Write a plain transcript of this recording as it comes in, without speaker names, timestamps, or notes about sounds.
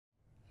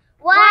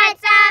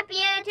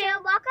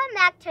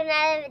back to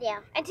another video.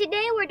 And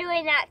today we're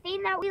doing that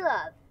thing that we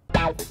love.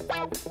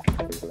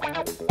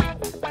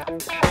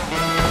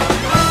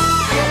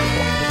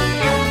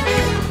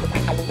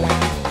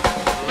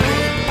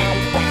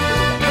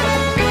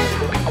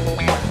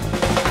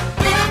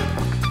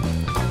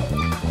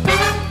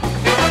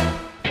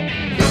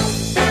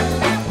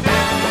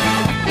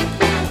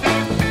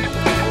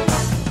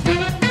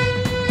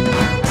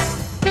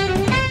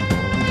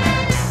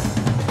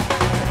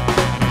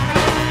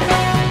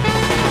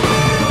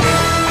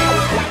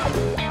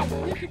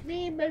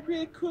 My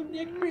really cool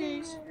neck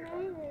brace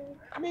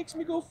makes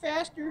me go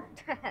faster.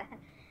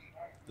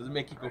 Does it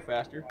make you go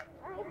faster?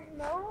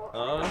 No.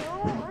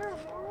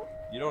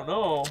 You don't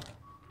know?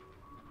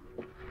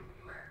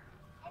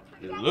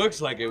 It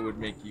looks like it would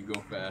make you go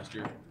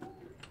faster.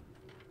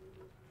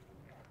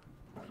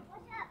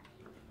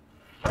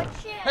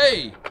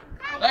 Hey,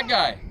 that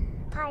guy.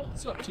 Hi.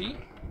 What's up, T?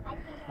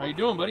 How you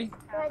doing, buddy?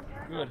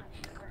 Good.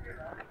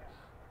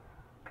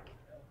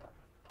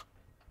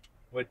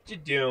 What you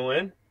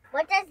doing?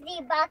 What does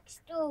the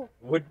box do?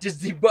 What does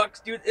the box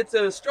do? It's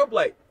a strobe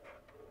light.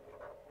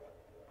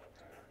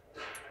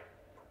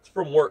 It's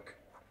from work.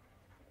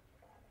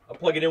 I'll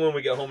plug it in when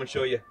we get home and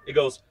show you. It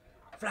goes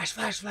flash,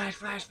 flash, flash,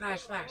 flash,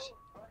 flash, flash.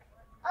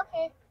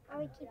 Okay. Are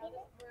we keeping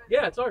it?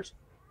 Yeah, it's ours.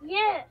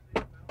 Yeah.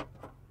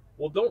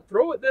 Well, don't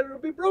throw it, then it'll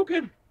be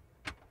broken.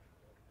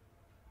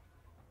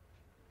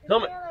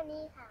 Helmet.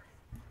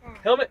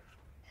 Helmet.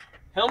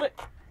 Helmet.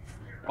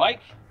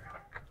 Bike.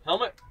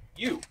 Helmet.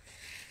 You.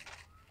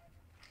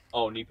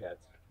 Oh, knee pads.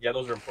 Yeah,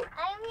 those are important.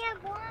 I only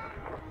have one.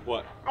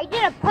 What? I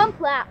did a pump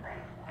lap.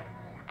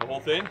 The whole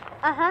thing?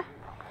 Uh-huh.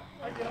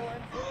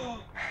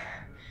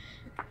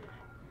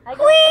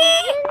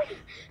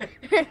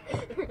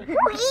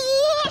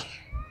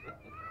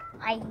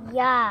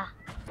 Yeah.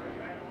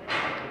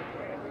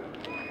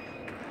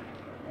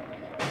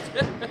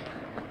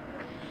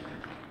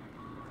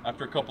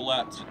 After a couple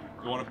laps,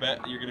 you want to bet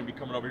that you're going to be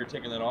coming over here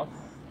taking that off?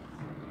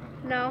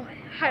 No,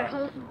 I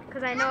don't,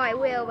 because I know I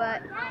will,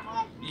 but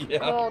Yeah.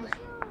 cold.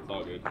 It's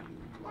all good.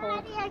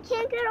 Daddy, I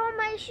can't get on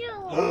my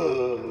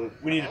shoe.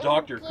 We need a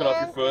doctor. Cut off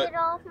your foot, Get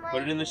off my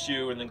put it in the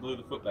shoe, and then glue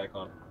the foot back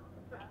on.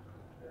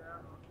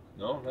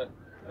 No, that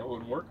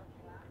wouldn't work.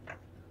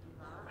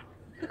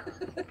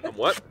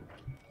 What?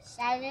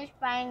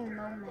 Satisfying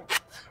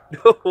moment.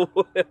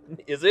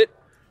 Is it?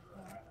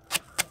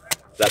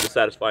 Is that the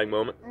satisfying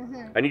moment?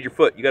 Mm-hmm. I need your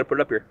foot. You got to put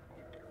it up here.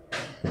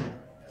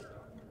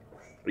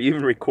 Are you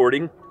even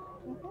recording?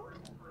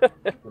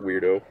 Mm-hmm.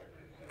 Weirdo.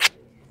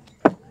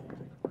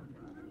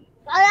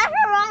 Oh, that's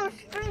a wrong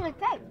string of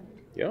tape.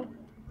 Yeah.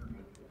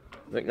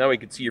 Like now we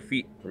can see your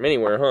feet from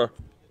anywhere, huh?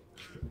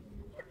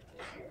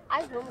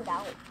 I zoomed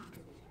out.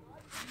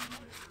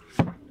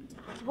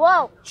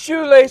 Whoa.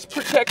 Shoelace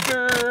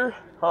protector,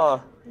 huh?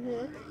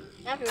 Mm-hmm.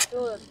 That's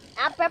good.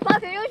 After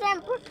puffing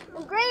and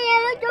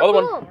great Other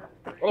one.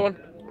 Other one.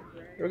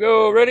 Here we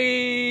go.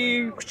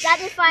 Ready?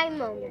 Satisfying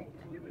moment.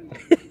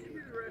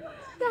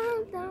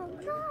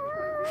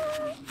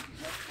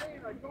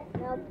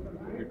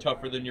 You're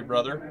tougher than your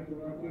brother.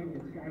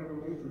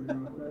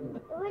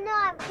 We're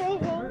not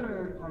crazy.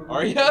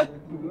 Are ya?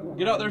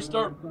 Get out there,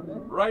 start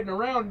riding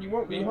around. You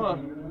won't be, huh?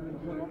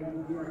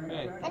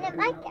 Okay. And it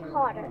might get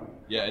harder.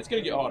 Yeah, it's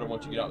gonna get hotter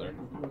once you get out there,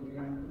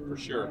 for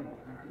sure.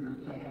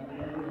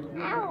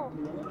 Ow.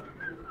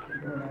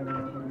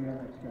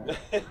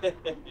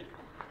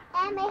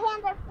 And my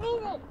hands are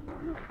freezing.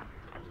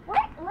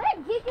 Where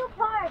did you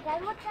park? I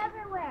looked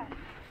everywhere.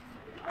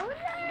 Over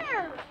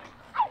there.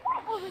 I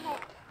went over there.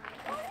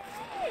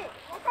 Yes,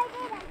 I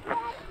did.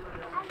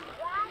 I'm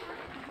glad.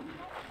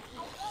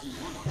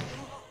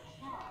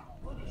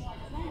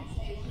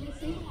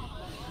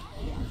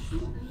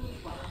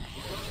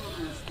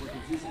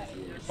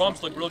 Your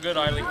bumps look real good,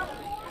 Illy.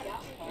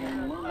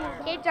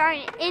 Kids are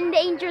an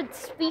endangered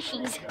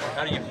species.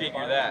 How do you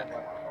figure that?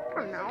 I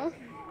don't know.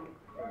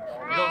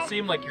 You don't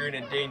seem like you're an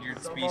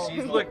endangered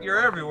species. Look, you're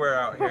everywhere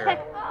out here.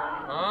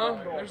 Huh?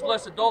 There's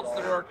less adults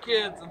than there are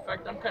kids. In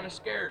fact, I'm kind of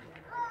scared.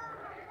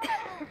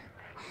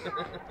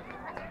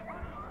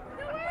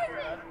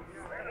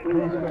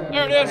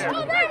 There it is.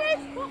 Oh, there it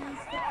is.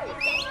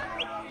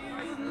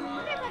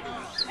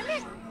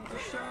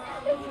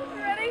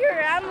 Running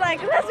around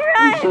like, let's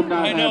run!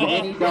 I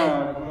know.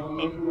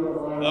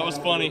 That was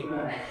funny. Ew!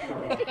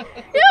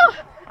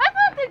 I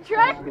thought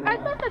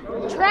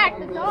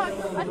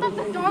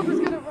the dog was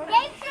gonna run.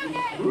 Game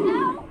sugar.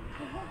 No.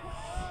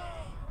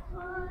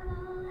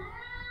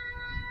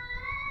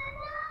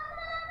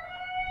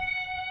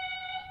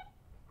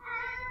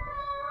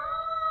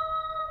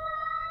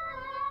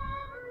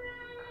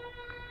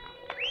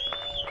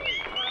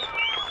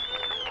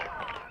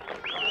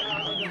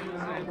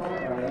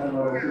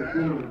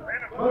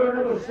 Motor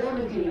number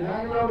 17,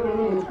 hanging over the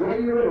rules,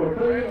 Grady Riddle,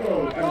 30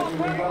 goals.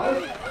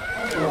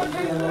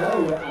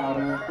 Out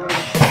in front.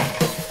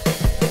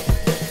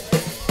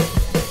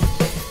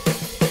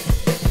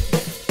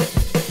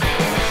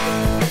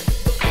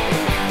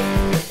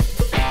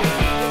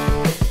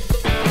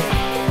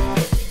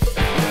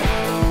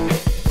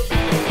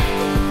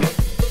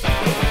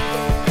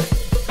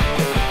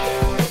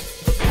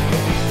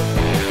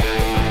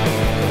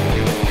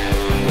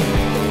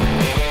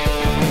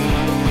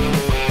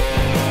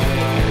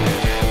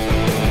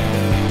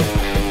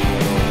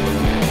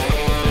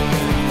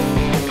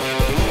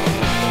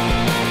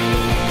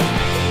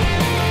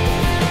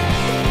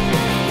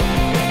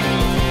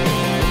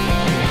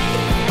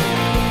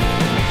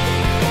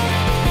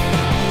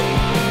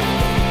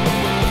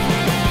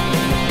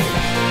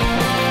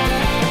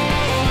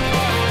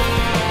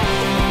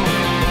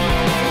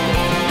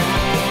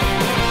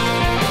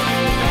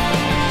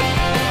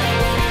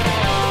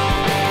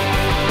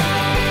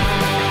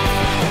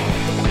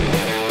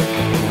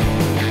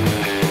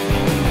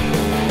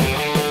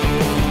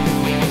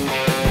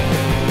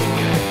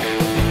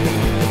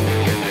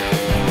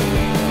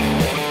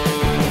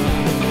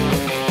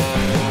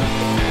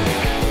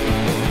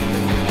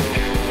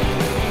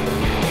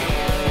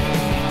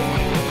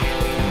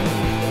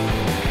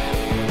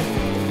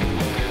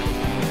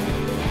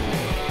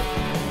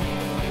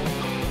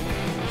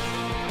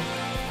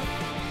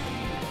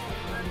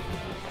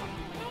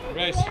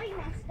 Race.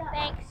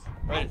 Thanks.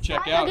 Ready to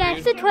check out,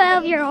 Against dude? a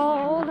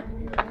 12-year-old.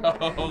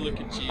 Oh, look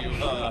at you.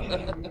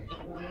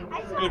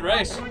 Good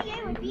race.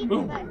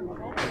 Boom.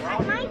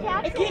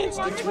 Against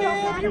a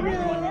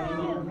 12-year-old.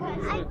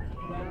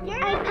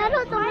 I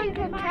pedaled on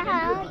the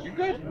track. You're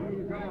good.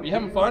 Are you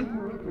having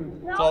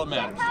fun? That's all that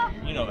matters.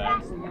 You know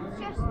that.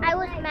 I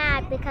was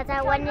mad because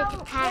I wanted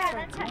to pass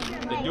her.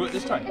 Then do it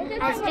this time.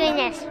 I was doing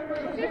this.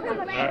 Okay,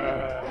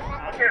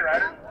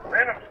 Ryder.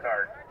 Random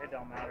start. It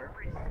don't matter.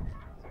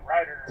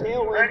 Ryder.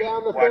 Tailwind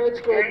down the third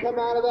straight, come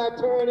out of that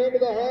turn into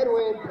the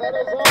headwind,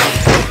 pedals on.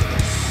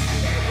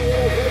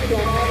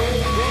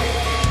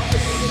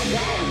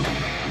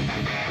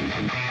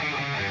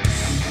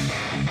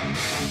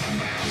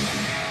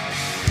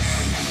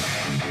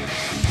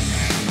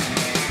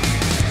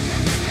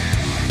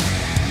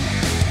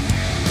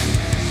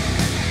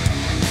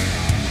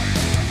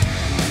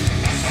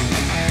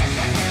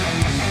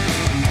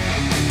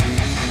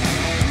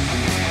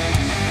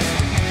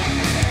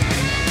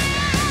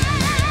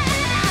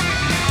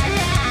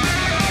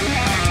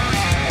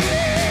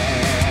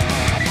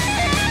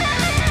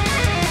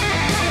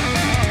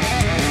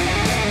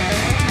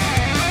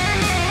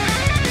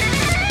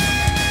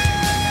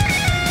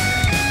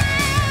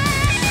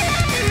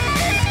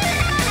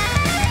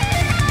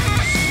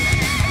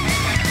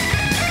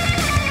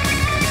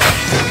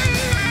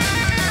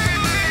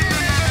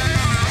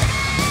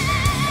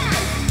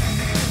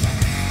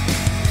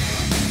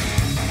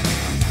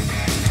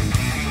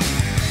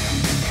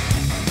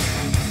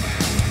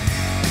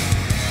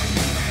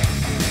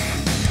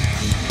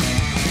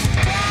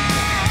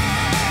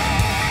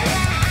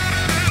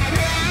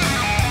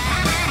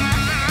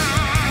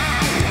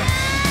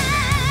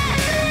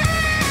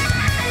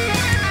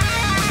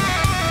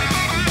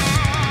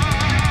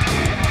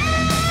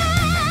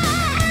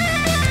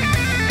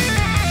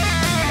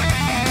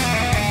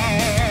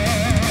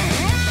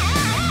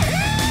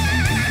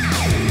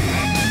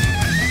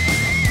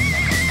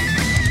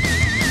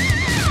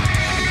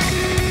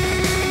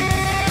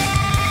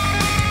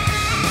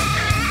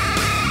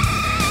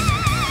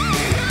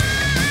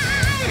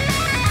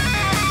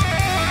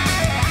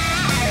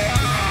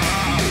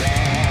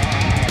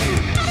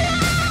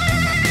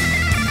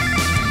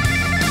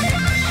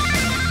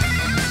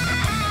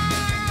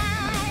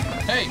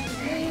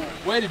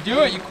 Way to do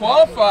it, you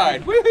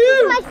qualified. Woohoo!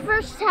 This is my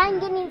first time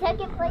getting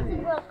second place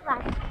in World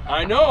Class.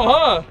 I know,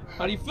 huh?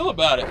 How do you feel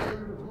about it?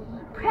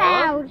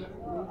 Proud. Huh?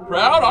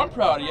 Proud? I'm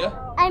proud of you.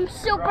 I'm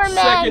Superman.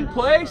 Second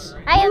place?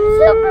 I am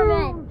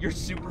Superman. You're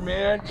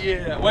Superman?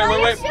 Yeah. Wait.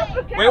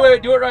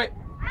 Wait, do it right.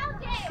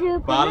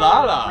 Superman.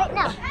 Ba-la-la.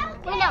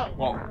 Wait, no.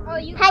 Whoa.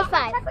 High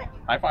five.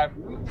 High five.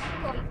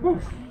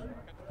 Woof.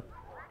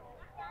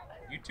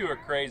 You two are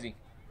crazy.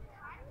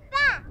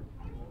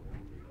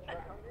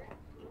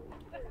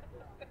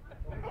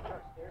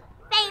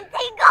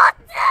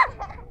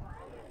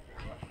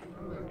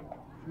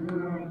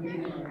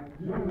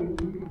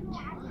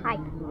 Hi.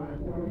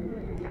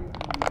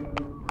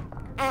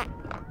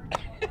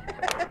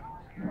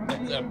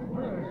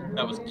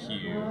 That was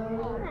cute.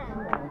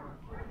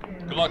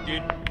 Good luck,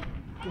 dude.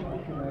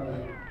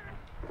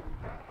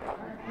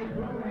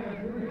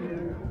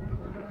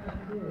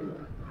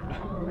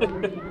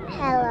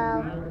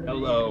 Hello.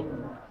 Hello.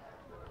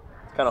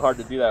 It's kind of hard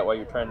to do that while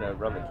you're trying to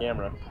run the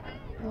camera.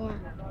 Yeah.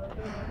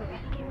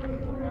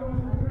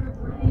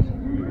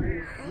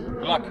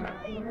 Good luck.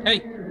 Hey,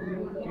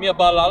 give me a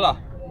ba-la-la.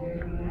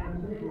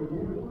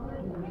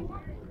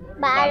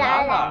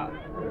 Ba-la-la.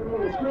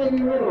 It's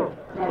Grady Riddle.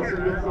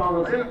 Tyson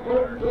Gonzalez. It's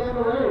Colton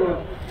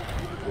Candelaria.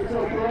 It's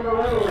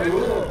Candelaria.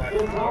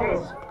 Riddle.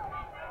 Gonzalez.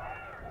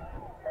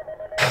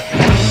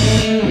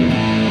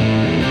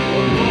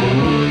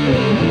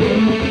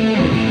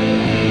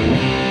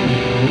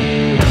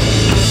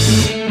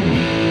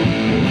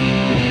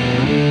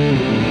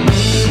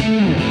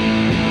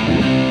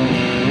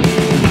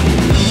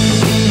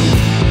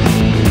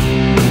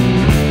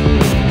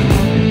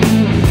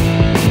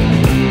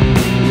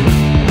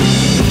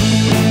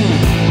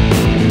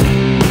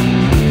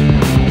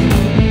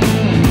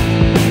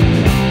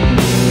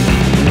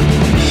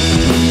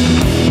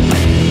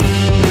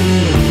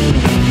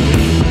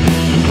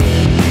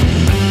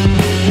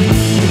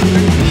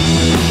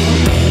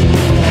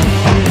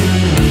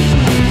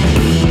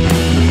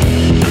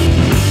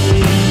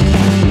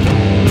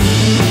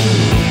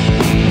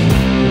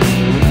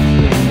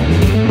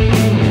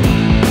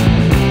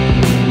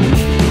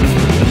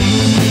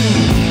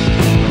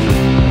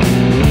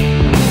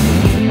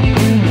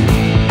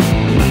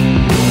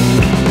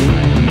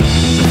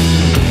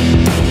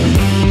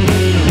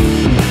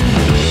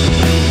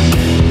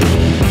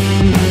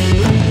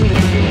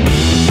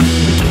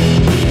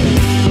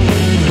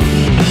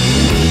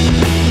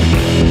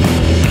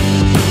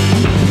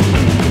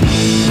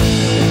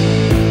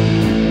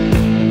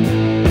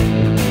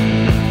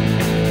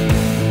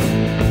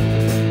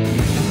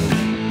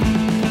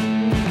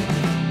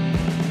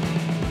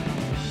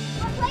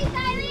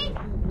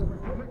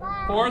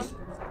 Fourth.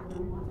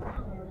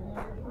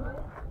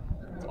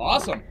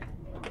 Awesome.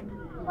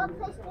 What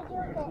place did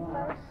you get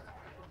first?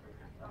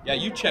 Yeah,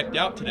 you checked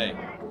out today.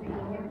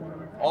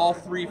 All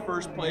 3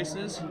 first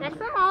places. That's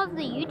from all of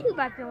the YouTube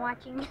I've been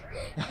watching.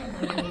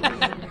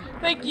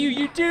 Thank you,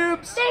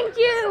 YouTubes. Thank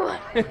you.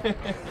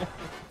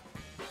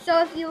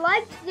 So if you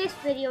liked this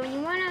video and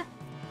you want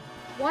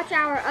to watch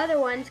our other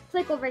ones,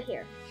 click over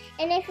here.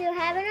 And if you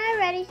haven't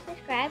already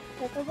subscribed,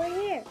 click over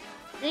here.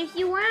 And if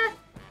you want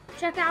to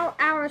check out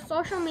our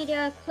social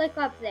media, click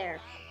up there.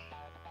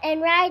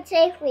 And ride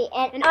safely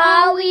and And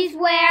always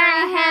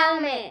wear a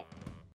helmet.